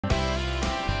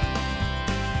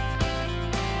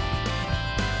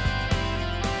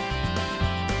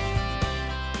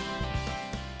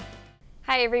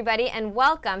Hi everybody, and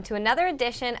welcome to another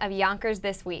edition of Yonkers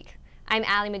This Week. I'm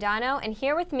Allie Medano, and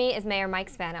here with me is Mayor Mike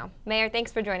Spano. Mayor,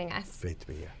 thanks for joining us. Great to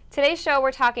be here. Today's show,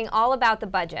 we're talking all about the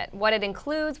budget, what it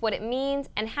includes, what it means,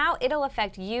 and how it'll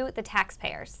affect you, the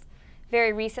taxpayers.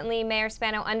 Very recently, Mayor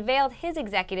Spano unveiled his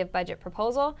executive budget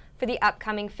proposal for the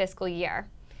upcoming fiscal year.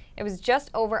 It was just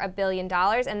over $1 billion,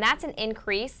 and that's an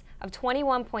increase of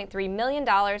 $21.3 million,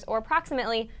 or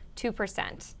approximately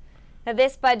 2%. Now,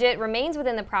 this budget remains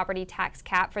within the property tax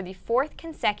cap for the fourth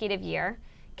consecutive year,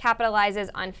 capitalizes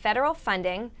on federal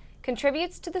funding,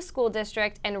 contributes to the school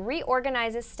district, and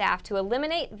reorganizes staff to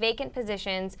eliminate vacant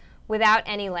positions without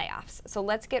any layoffs. So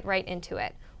let's get right into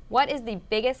it. What is the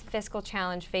biggest fiscal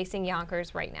challenge facing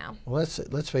Yonkers right now? Well,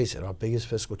 let's face it, our biggest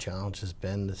fiscal challenge has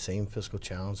been the same fiscal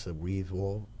challenge that we've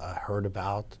all heard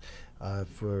about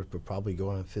for probably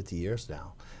going on 50 years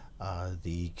now.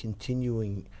 The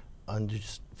continuing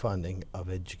underfunding of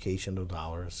educational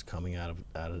dollars coming out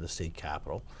of the state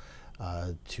capital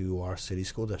to our city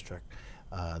school district.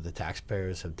 The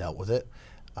taxpayers have dealt with it.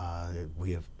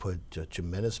 We have put a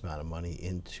tremendous amount of money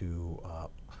into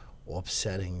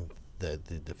offsetting the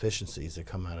deficiencies that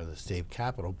come out of the state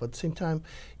capital. But at the same time,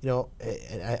 you know,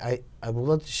 I would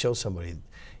love to show somebody,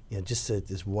 you know, just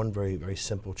this one very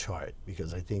simple chart,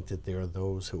 because I think that there are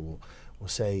those who will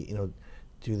say, you know,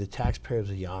 do the taxpayers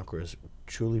of Yonkers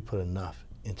truly put enough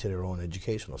into their own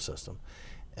educational system?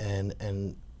 And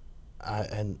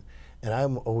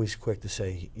I'm always quick to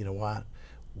say, you know what,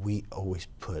 we always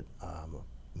put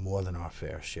more than our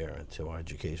fair share into our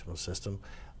educational system,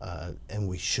 and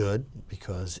we should,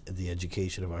 because the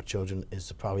education of our children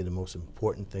is probably the most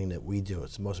important thing that we do.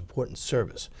 It's the most important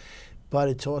service, but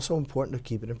it's also important to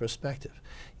keep it in perspective.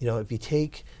 You know, if you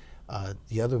take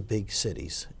the other big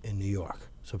cities in New York,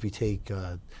 so if you take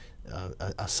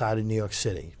outside of New York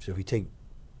City, so if you take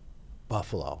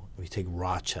Buffalo, if you take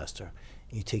Rochester,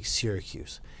 and you take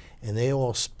Syracuse, and they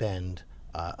all spend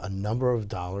a number of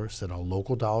dollars that are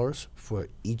local dollars for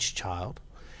each child,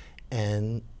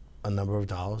 and a number of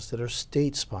dollars that are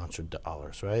state-sponsored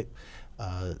dollars, right?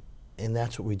 And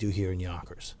that's what we do here in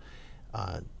Yonkers.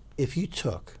 If you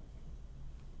took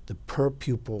the per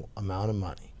pupil amount of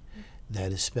money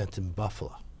that is spent in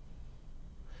Buffalo,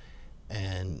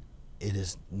 and it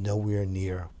is nowhere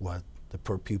near what the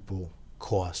per pupil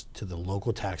cost to the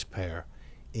local taxpayer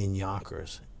in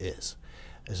Yonkers is.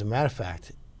 As a matter of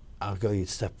fact, I'll go a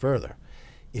step further.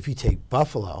 If you take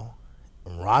Buffalo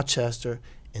and Rochester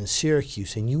and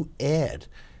Syracuse and you add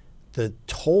the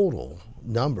total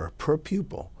number per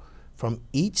pupil from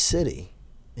each city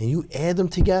and you add them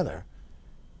together,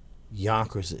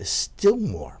 Yonkers is still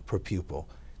more per pupil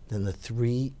than the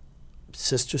three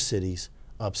sister cities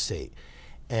upstate.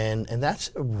 And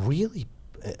that's a really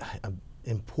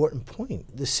important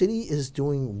point. The city is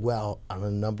doing well on a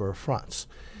number of fronts,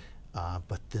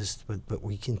 but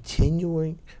we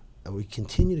continue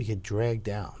to get dragged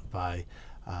down by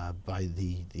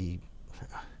the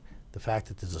fact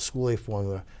that there's a school aid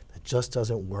formula that just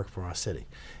doesn't work for our city.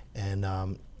 And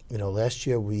you know, last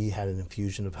year we had an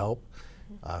infusion of help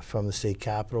from the state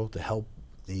capitol to help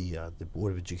the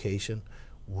Board of Education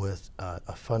with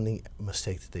a funding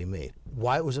mistake that they made.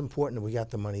 Why it was important that we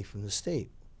got the money from the state?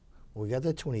 Well, we got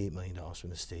that $28 million from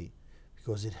the state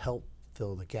because it helped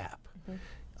fill the gap.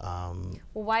 Well,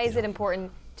 why is it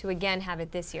important to again have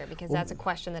it this year? Because that's a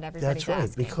question that everybody's asking.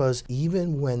 That's right, because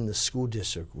even when the school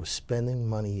district was spending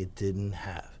money it didn't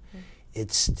have,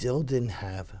 it still didn't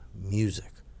have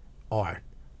music, art,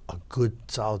 a good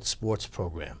solid sports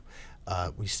program.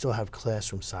 We still have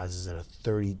classroom sizes that are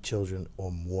 30 children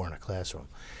or more in a classroom.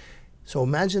 So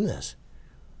imagine this.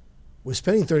 We're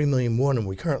spending $30 million more than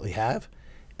we currently have,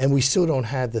 and we still don't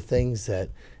have the things that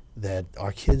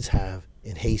our kids have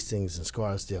in Hastings and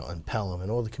Scarsdale and Pelham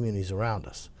and all the communities around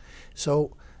us.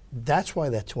 So that's why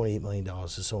that $28 million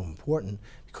is so important,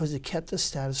 because it kept the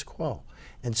status quo.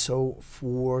 And so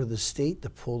for the state to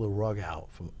pull the rug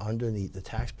out from underneath the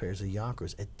taxpayers of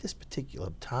Yonkers at this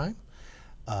particular time,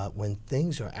 when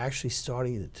things are actually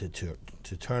starting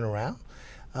to turn around,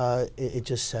 it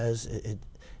just says, it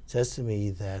says to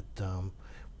me that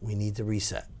we need to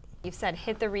reset. You've said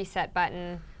hit the reset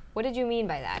button. What did you mean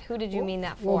by that? Who did you mean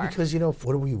that for? Well, because, you know,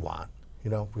 what do we want?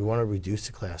 You know, we want to reduce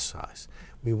the class size.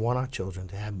 We want our children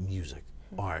to have music,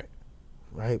 art,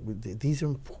 right? These are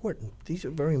important. These are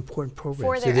very important programs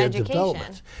for their education.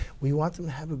 Development. We want them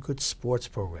to have a good sports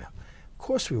program. Of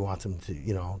course, we want them to,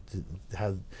 you know, to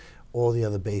have all the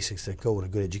other basics that go with a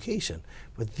good education.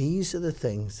 But these are the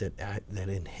things that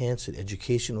enhance the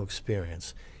educational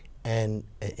experience and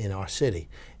in our city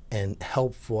and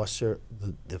help foster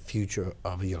the future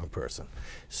of a young person.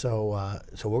 So,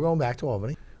 so we're going back to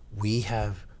Albany. We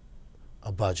have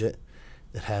a budget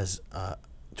that has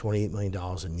 $28 million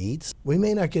in needs. We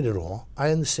may not get it all.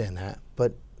 I understand that,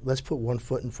 but let's put one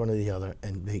foot in front of the other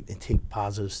and take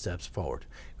positive steps forward,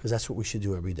 because that's what we should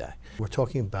do every day. We're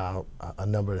talking about a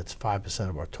number that's 5%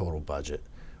 of our total budget,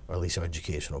 or at least our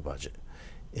educational budget.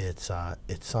 It's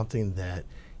something that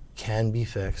can be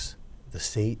fixed. The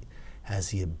state has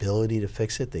the ability to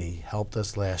fix it. They helped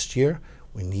us last year.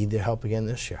 We need their help again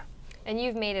this year. And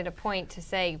you've made it a point to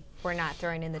say we're not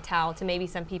throwing in the towel to maybe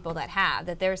some people that have,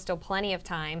 that there's still plenty of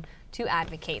time to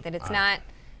advocate, that it's not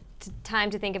time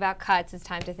to think about cuts, it's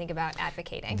time to think about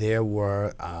advocating. There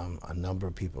were a number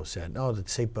of people who said, no, the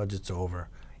state budget's over.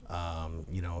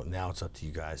 You know, now it's up to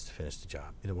you guys to finish the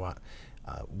job. You know what?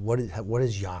 What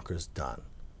has Yonkers done?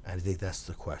 I think that's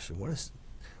the question.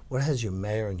 What has your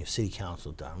mayor and your city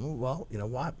council done? Well, you know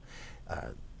what?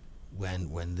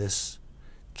 When this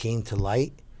came to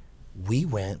light, we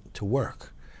went to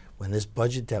work. When this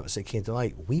budget deficit came to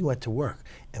light, we went to work.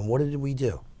 And what did we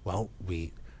do? Well,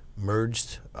 we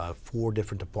merged 4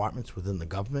 different departments within the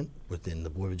government, within the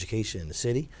Board of Education and the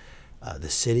city. The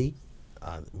city,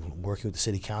 working with the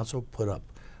city council, put up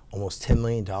almost $10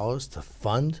 million to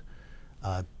fund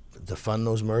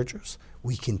those mergers.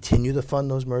 We continue to fund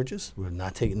those mergers. We're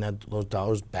not taking those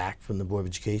dollars back from the Board of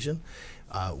Education.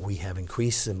 We have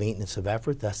increased the maintenance of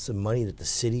effort. That's the money that the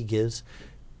city gives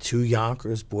to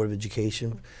Yonkers Board of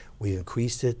Education. We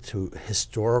increased it to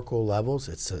historical levels.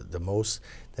 It's the most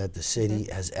that the city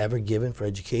has ever given for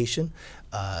education.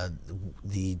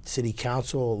 The city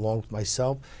council, along with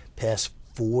myself, passed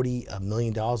 $40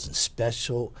 million in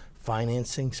special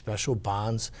financing, special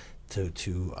bonds to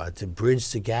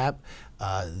bridge the gap.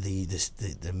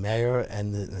 The mayor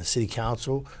and the city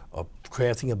council are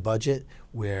crafting a budget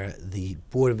where the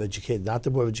Board of Education, not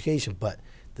the Board of Education, but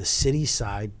the city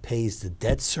side pays the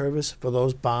debt service for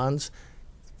those bonds,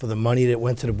 for the money that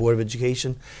went to the Board of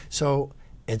Education. So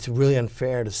it's really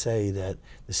unfair to say that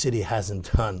the city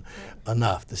hasn't done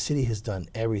enough. The city has done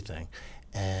everything,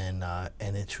 and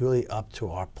it's really up to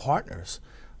our partners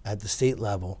at the state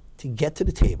level to get to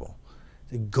the table,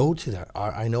 to go to that.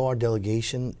 I know our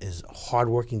delegation is a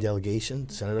hardworking delegation.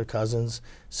 Senator Cousins,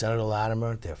 Senator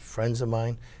Latimer, they're friends of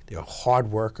mine. They're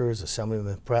hard workers.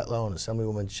 Assemblywoman Pretlow and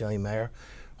Assemblywoman Shelley Mayer,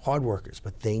 hard workers,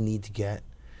 but they need to get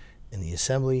in the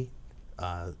assembly.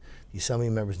 The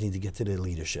assembly members need to get to their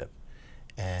leadership,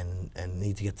 and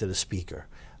need to get to the speaker.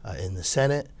 In the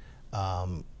Senate,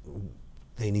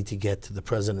 they need to get to the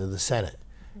president of the Senate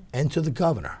and to the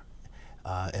governor.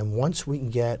 And once we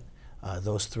can get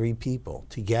those 3 people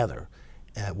together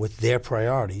with their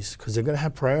priorities, because they're going to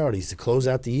have priorities to close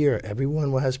out the year.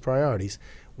 Everyone has priorities.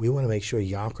 We want to make sure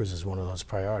Yonkers is one of those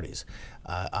priorities.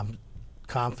 I'm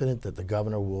confident that the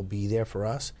governor will be there for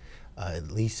us,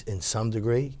 at least in some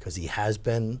degree, because he has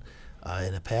been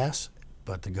in the past.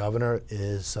 But the governor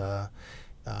is,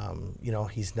 you know,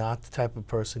 he's not the type of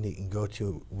person you can go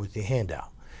to with your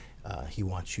handout. He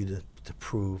wants you to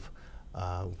prove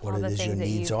what it is your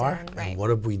needs are, and what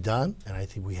have we done. And I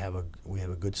think we have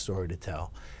a good story to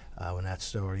tell. When that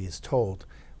story is told,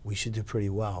 we should do pretty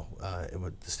well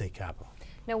with the state capitol.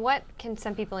 Now, what can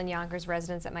some people in Yonkers,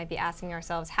 residents that might be asking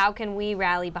ourselves, how can we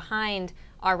rally behind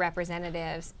our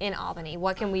representatives in Albany?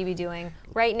 What can we be doing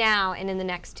right now and in the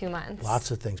next 2 months?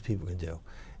 Lots of things people can do.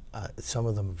 Some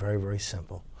of them are very, very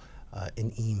simple.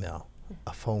 An email,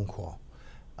 a phone call,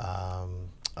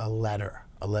 a letter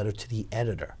to the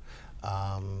editor.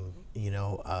 You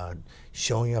know,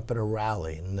 showing up at a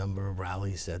rally, a number of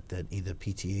rallies that either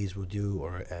PTAs will do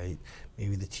or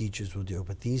maybe the teachers will do.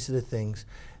 But these are the things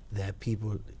that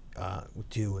people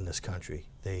do in this country.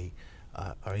 They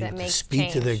are able to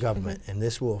speak to their government, and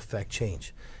this will affect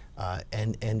change.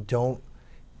 And don't,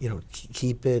 you know,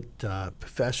 keep it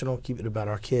professional, keep it about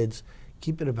our kids,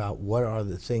 keep it about what are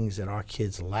the things that our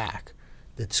kids lack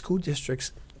that school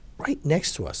districts right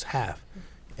next to us have,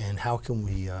 and how can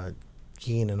we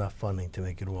gain enough funding to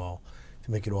make it all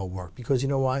work. Because you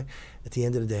know why? At the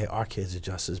end of the day, our kids are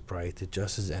just as bright, they're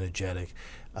just as energetic,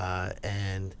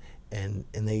 and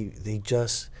they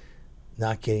just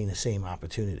not getting the same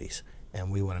opportunities,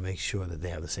 and we want to make sure that they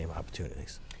have the same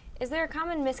opportunities. Is there a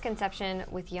common misconception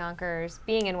with Yonkers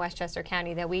being in Westchester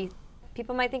County that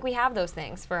people might think we have those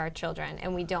things for our children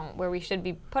and we don't, where we should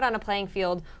be put on a playing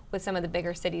field with some of the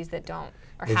bigger cities that don't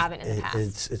or haven't in the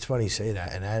past? It's funny you say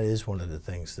that, and that is one of the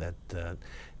things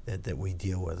that we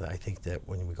deal with. I think that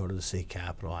when we go to the state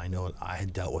capitol, I know I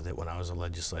had dealt with it when I was a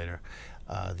legislator.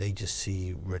 They just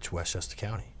see rich Westchester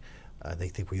County. They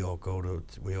think we all go to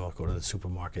the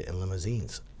supermarket in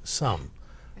limousines. Some,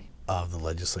 of the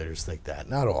legislators think that.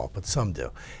 Not all, but some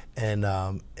do. And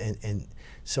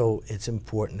so it's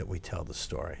important that we tell the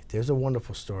story. There's a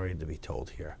wonderful story to be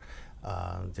told here.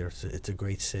 It's a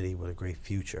great city with a great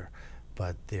future,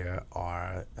 but there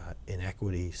are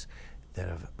inequities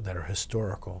that are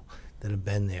historical, that have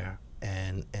been there,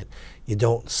 and you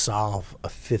don't solve a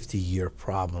 50-year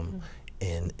problem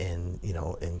in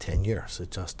 10 years.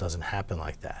 It just doesn't happen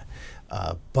like that.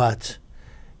 But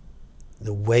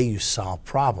the way you solve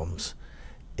problems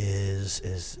is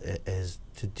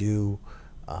to do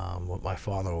what my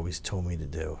father always told me to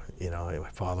do. My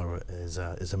father is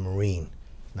a Marine,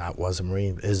 not was a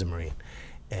Marine, but is a Marine,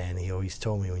 and he always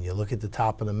told me, when you look at the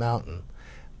top of the mountain,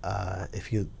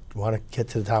 if you want to get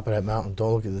to the top of that mountain,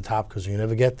 don't look at the top because you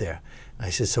never get there. And I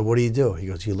said, so what do? He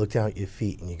goes, you look down at your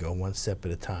feet and you go one step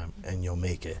at a time and you'll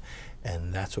make it.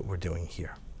 And that's what we're doing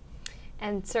here.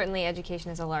 And certainly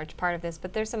education is a large part of this,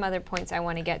 but there's some other points I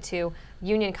want to get to.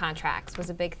 Union contracts was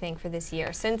a big thing for this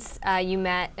year. Since you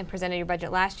met and presented your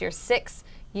budget last year, 6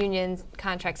 union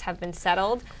contracts have been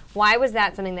settled. Why was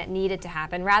that something that needed to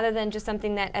happen rather than just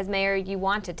something that, as mayor, you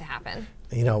wanted to happen?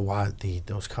 You know why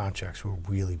those contracts were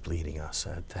really bleeding us.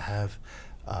 To have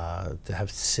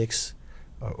 6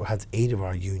 or have 8 of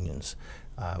our unions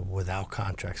without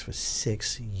contracts for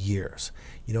 6 years.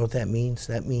 You know what that means?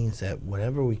 That means that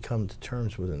whenever we come to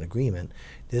terms with an agreement,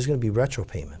 there's going to be retro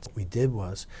payments. What we did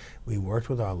was we worked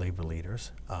with our labor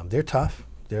leaders. They're tough.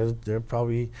 They're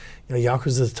probably,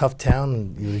 Yonkers is a tough town,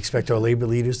 and you would expect our labor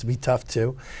leaders to be tough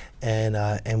too.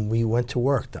 And we went to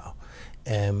work though.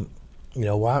 And you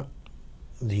know what?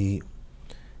 The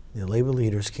labor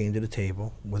leaders came to the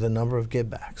table with a number of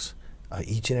givebacks.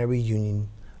 Each and every union,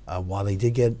 while they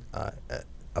did get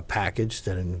a package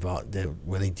that involved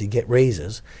where they did get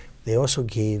raises, they also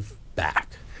gave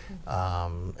back,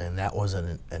 and that was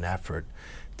an effort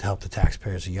to help the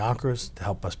taxpayers of Yonkers, to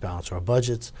help us balance our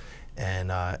budgets,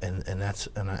 and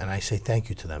I say thank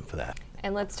you to them for that.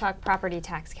 And let's talk property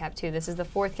tax cap too. This is the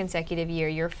 4th consecutive year,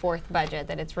 your 4th budget,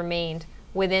 that it's remained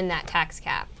within that tax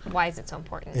cap. Why is it so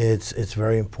important? It's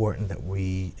very important that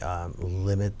we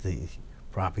limit the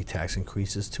property tax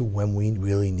increases to when we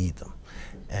really need them,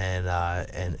 and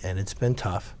it's been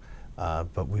tough,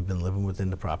 but we've been living within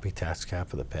the property tax cap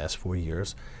for the past 4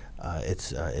 years.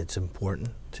 It's important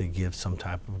to give some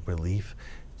type of relief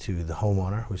to the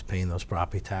homeowner who's paying those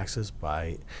property taxes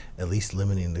by at least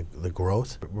limiting the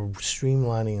growth. We're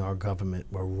streamlining our government.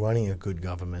 We're running a good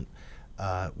government.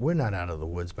 We're not out of the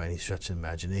woods by any stretch of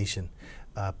imagination,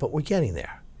 but we're getting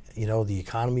there. The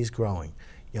economy is growing.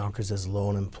 Yonkers has low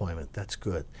unemployment. That's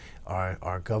good.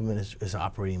 Our government is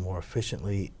operating more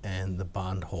efficiently, and the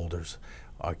bondholders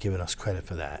are giving us credit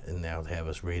for that, and now they have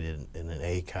us rated in an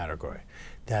A category.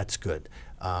 That's good.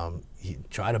 You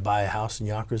try to buy a house in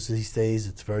Yonkers these days,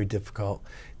 it's very difficult.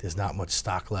 There's not much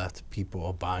stock left. People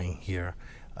are buying here.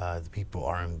 The people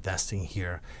are investing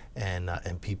here, and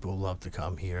people love to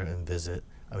come here and visit.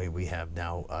 I mean, we have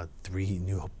now 3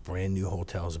 brand new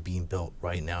hotels being built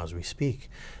right now as we speak,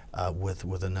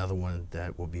 with another one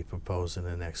that will be proposed in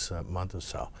the next month or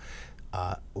so.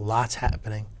 Lots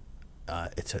happening.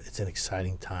 It's an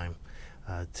exciting time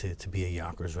to be a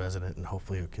Yonkers resident, and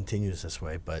hopefully it continues this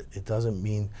way. But it doesn't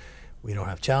mean we don't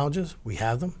have challenges. We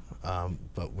have them,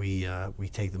 but we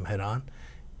take them head on,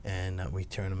 and we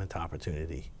turn them into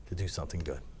opportunity to do something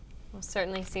good. Well,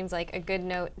 certainly seems like a good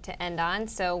note to end on.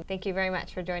 So thank you very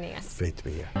much for joining us. Great to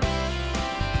be here.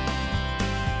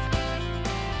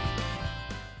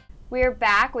 We're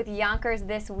back with Yonkers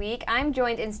This Week. I'm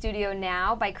joined in studio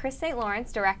now by Chris St.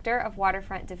 Lawrence, Director of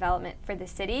Waterfront Development for the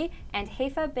city, and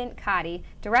Haifa Bint Khadi,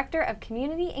 Director of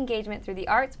Community Engagement through the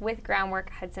Arts with Groundwork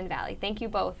Hudson Valley. Thank you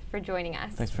both for joining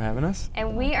us. Thanks for having us.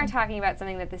 And we are talking about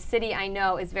something that the city, I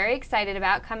know, is very excited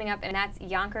about coming up, and that's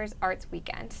Yonkers Arts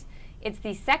Weekend. It's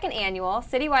the 2nd annual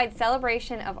citywide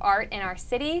celebration of art in our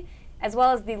city, as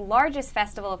well as the largest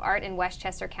festival of art in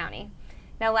Westchester County.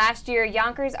 Now, last year,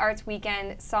 Yonkers Arts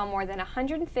Weekend saw more than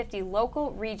 150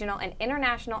 local, regional, and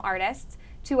international artists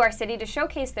to our city to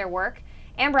showcase their work,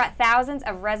 and brought thousands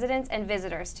of residents and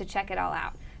visitors to check it all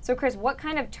out. So, Chris, what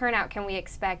kind of turnout can we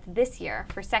expect this year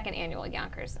for 2nd annual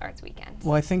Yonkers Arts Weekend?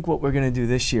 Well, I think what we're going to do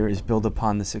this year is build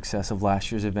upon the success of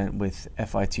last year's event with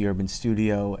FIT Urban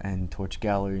Studio and Torch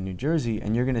Gallery in New Jersey,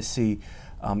 and you're going to see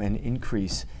an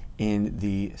increase in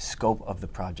the scope of the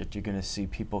project. You're going to see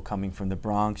people coming from the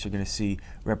Bronx. You're going to see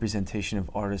representation of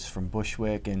artists from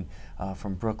Bushwick and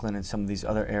from Brooklyn and some of these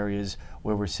other areas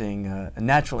where we're seeing a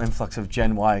natural influx of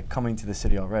Gen Y coming to the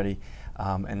city already.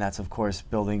 And that's, of course,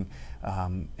 building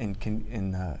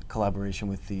in collaboration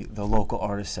with the local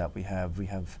artists that we have. We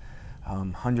have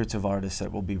hundreds of artists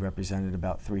that will be represented,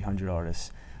 about 300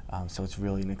 artists So it's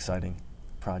really an exciting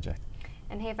project.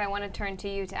 And hey, if I want to turn to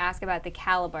you to ask about the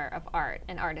caliber of art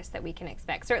and artists that we can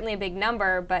expect. Certainly a big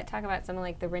number, but talk about some of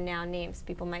like the renowned names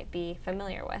people might be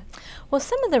familiar with. Well,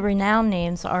 some of the renowned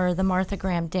names are the Martha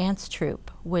Graham Dance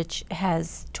Troupe, which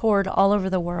has toured all over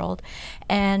the world,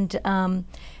 and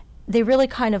they really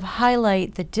kind of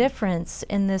highlight the difference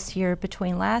in this year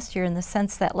between last year, in the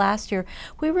sense that last year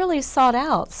we really sought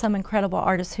out some incredible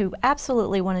artists who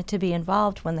absolutely wanted to be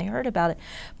involved when they heard about it.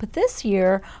 But this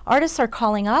year, artists are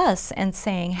calling us and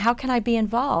saying, how can I be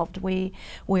involved?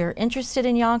 We're interested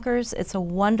in Yonkers. It's a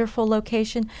wonderful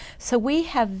location. So we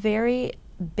have very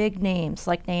big names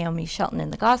like Naomi Shelton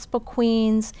and the Gospel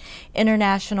Queens,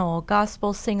 international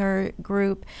gospel singer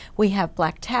group. We have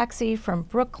Black Taxi from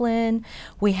Brooklyn.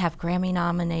 We have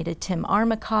Grammy-nominated Tim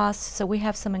Armacost. So we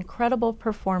have some incredible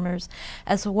performers,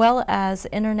 as well as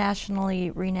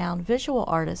internationally renowned visual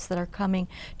artists that are coming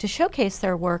to showcase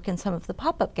their work in some of the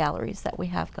pop-up galleries that we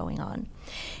have going on.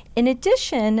 In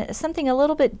addition, something a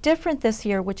little bit different this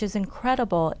year, which is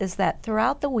incredible, is that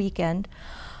throughout the weekend,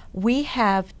 we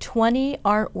have 20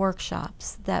 art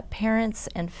workshops that parents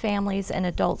and families and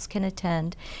adults can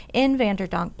attend in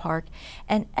Vanderdonk Park,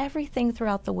 and everything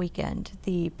throughout the weekend.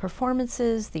 The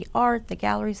performances, the art, the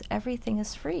galleries, everything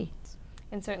is free.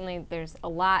 And certainly there's a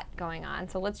lot going on.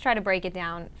 So let's try to break it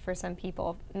down for some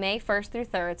people. May 1st through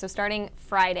 3rd, so starting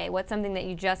Friday, what's something that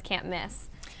you just can't miss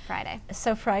Friday?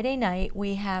 So Friday night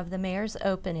we have the Mayor's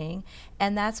opening,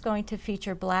 and that's going to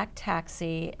feature Black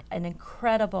Taxi, an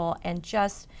incredible and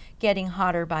just getting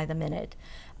hotter by the minute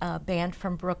band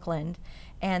from Brooklyn.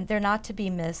 And they're not to be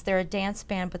missed. They're a dance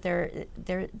band, but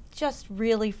they're just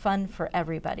really fun for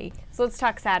everybody. So let's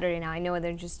talk Saturday now. I know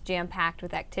they're just jam-packed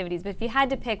with activities, but if you had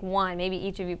to pick one, maybe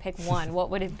each of you pick one, what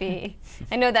would it be?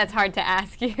 I know that's hard to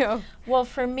ask you. Well,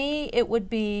 for me, it would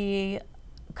be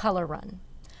Color Run.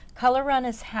 Color Run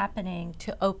is happening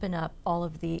to open up all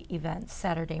of the events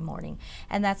Saturday morning,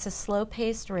 and that's a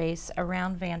slow-paced race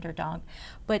around Vanderdonk,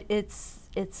 but it's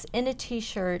in a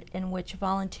t-shirt in which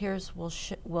volunteers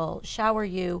will shower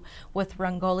you with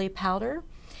Rangoli powder,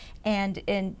 and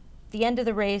in the end of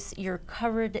the race you're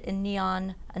covered in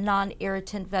neon, a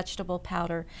non-irritant vegetable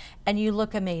powder, and you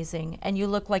look amazing, and you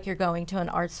look like you're going to an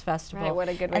arts festival. Right, what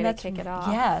a good way to kick it off.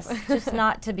 Yes, just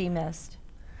not to be missed.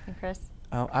 And Chris?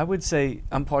 I would say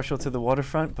I'm partial to the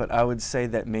waterfront, but I would say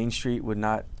that Main Street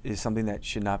is something that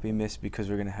should not be missed, because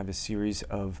we're going to have a series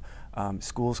of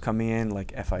schools coming in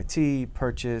like FIT,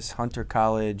 Purchase, Hunter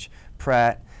College,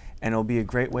 Pratt, and it'll be a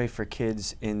great way for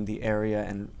kids in the area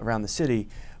and around the city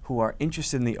who are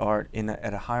interested in the art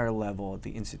at a higher level, at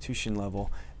the institution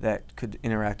level, that could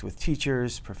interact with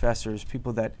teachers, professors,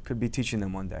 people that could be teaching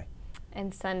them one day.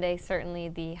 And Sunday, certainly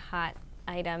the hot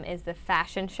item is the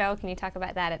fashion show. Can you talk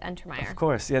about that at Untermeyer? Of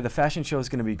course, yeah, the fashion show is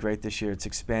going to be great this year. It's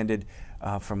expanded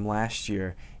from last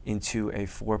year into a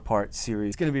 4-part series.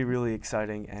 It's going to be really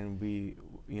exciting, and we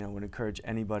would encourage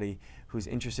anybody who's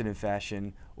interested in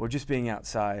fashion or just being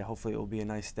outside. Hopefully it will be a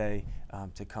nice day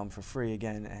to come for free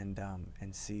again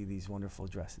and see these wonderful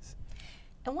dresses.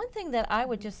 And one thing that I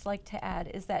would just like to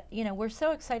add is that, we're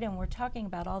so excited and we're talking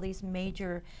about all these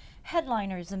major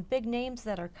headliners and big names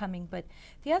that are coming, but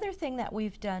the other thing that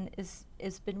we've done is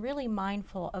been really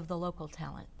mindful of the local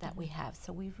talent that we have.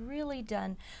 So we've really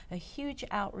done a huge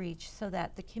outreach so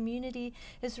that the community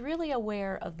is really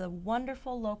aware of the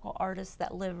wonderful local artists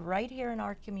that live right here in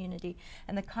our community,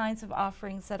 and the kinds of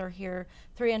offerings that are here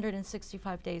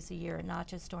 365 days a year, and not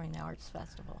just during the Arts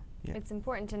Festival. Yeah. It's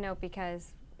important to note,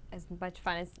 because as much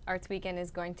fun as Arts Weekend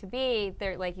is going to be,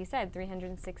 there, like you said,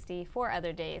 364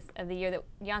 other days of the year that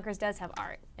Yonkers does have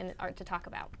art and art to talk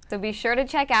about. So be sure to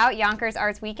check out Yonkers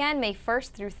Arts Weekend, May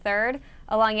 1st through 3rd,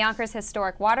 along Yonkers'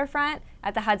 historic waterfront,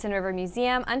 at the Hudson River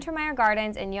Museum, Untermeyer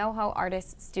Gardens, and Yoho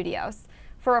Artist Studios.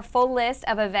 For a full list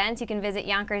of events, you can visit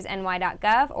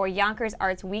YonkersNY.gov or Yonkers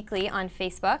Arts Weekly on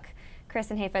Facebook.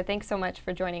 Chris and Heifa, thanks so much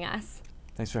for joining us.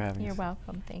 Thanks for having us. You're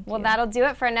welcome. Thank you. Well, that'll do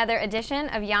it for another edition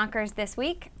of Yonkers This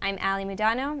Week. I'm Allie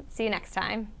Mudano. See you next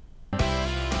time.